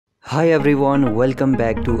Hi everyone, welcome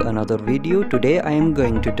back to another video. Today I am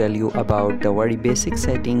going to tell you about the very basic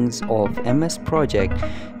settings of MS Project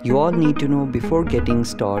you all need to know before getting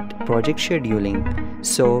started project scheduling.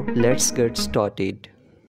 So let's get started.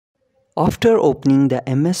 After opening the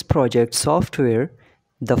MS Project software,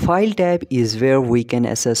 the File tab is where we can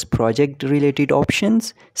access project related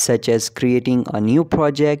options such as creating a new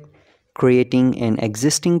project, creating an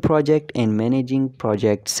existing project, and managing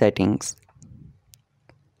project settings.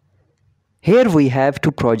 Here we have two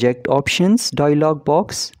project options dialog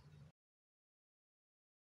box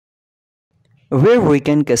where we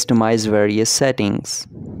can customize various settings.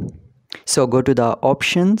 So go to the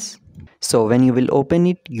options. So when you will open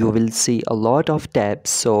it, you will see a lot of tabs.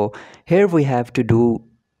 So here we have to do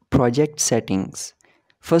project settings.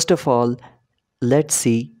 First of all, let's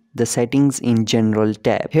see the settings in general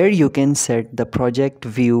tab. Here you can set the project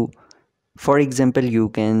view. For example, you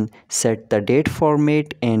can set the date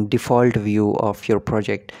format and default view of your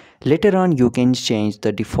project. Later on, you can change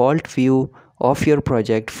the default view of your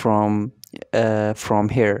project from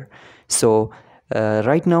here. So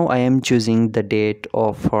right now I am choosing the date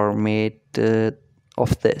of format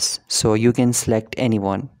of this. So you can select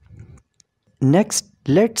anyone. Next,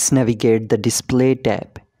 let's navigate the display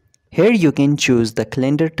tab. Here you can choose the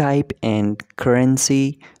calendar type and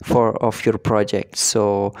currency of your project.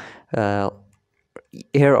 So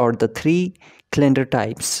here are the three calendar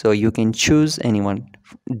types, so you can choose anyone.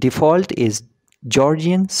 Default is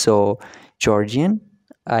Georgian, so Georgian.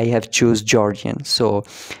 I have choose Georgian. So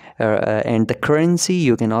and the currency,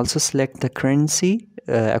 you can also select the currency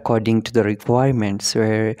according to the requirements.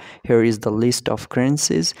 Where here is the list of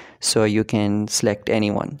currencies, so you can select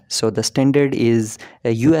anyone. So the standard is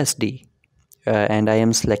USD, and I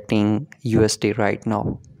am selecting USD right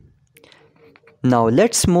now. Now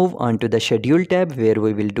let's move on to the schedule tab where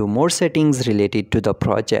we will do more settings related to the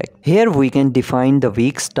project. Here we can define the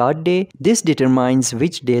week start day. This determines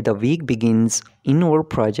which day the week begins in our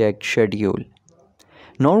project schedule.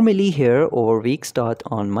 Normally here our week start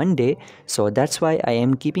on Monday, so that's why I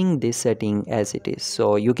am keeping this setting as it is.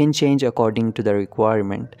 So you can change according to the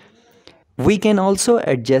requirement. We can also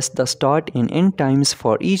adjust the start and end times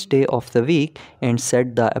for each day of the week and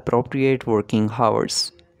set the appropriate working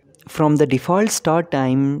hours. From the default start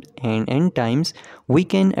time and end times, we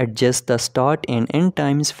can adjust the start and end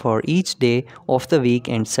times for each day of the week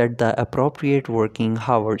and set the appropriate working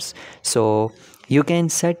hours. So you can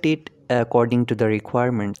set it according to the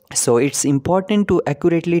requirements. So it's important to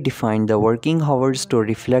accurately define the working hours to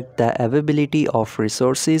reflect the availability of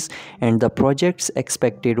resources and the project's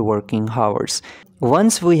expected working hours.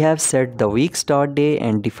 Once we have set the week start day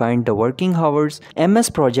and defined the working hours,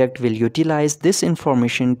 MS Project will utilize this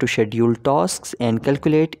information to schedule tasks and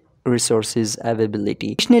calculate resources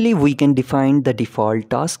availability. Additionally, we can define the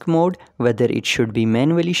default task mode, whether it should be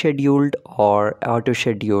manually scheduled or auto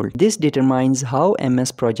scheduled. This determines how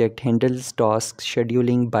MS Project handles task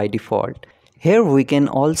scheduling by default. Here we can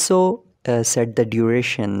also set the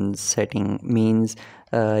duration setting, means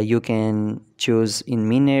you can choose in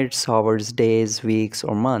minutes, hours, days, weeks,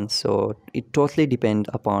 or months. So it totally depends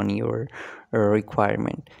upon your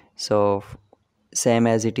requirement. So same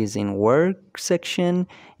as it is in work section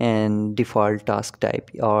and default task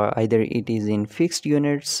type, or either it is in fixed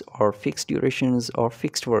units or fixed durations or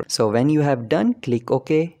fixed work. So when you have done, click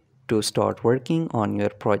OK to start working on your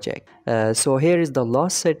project. So here is the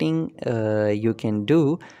last setting you can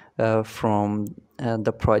do from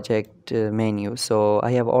the project menu. So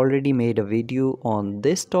I have already made a video on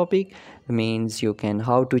this topic, means you can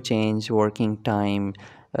how to change working time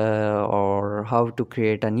or how to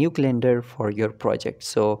create a new calendar for your project.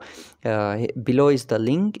 So below is the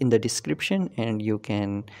link in the description, and you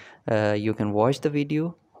can watch the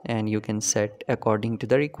video and you can set according to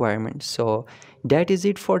the requirements. So that is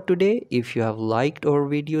it for today. If you have liked our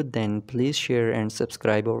video, then please share and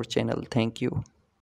subscribe our channel. Thank you.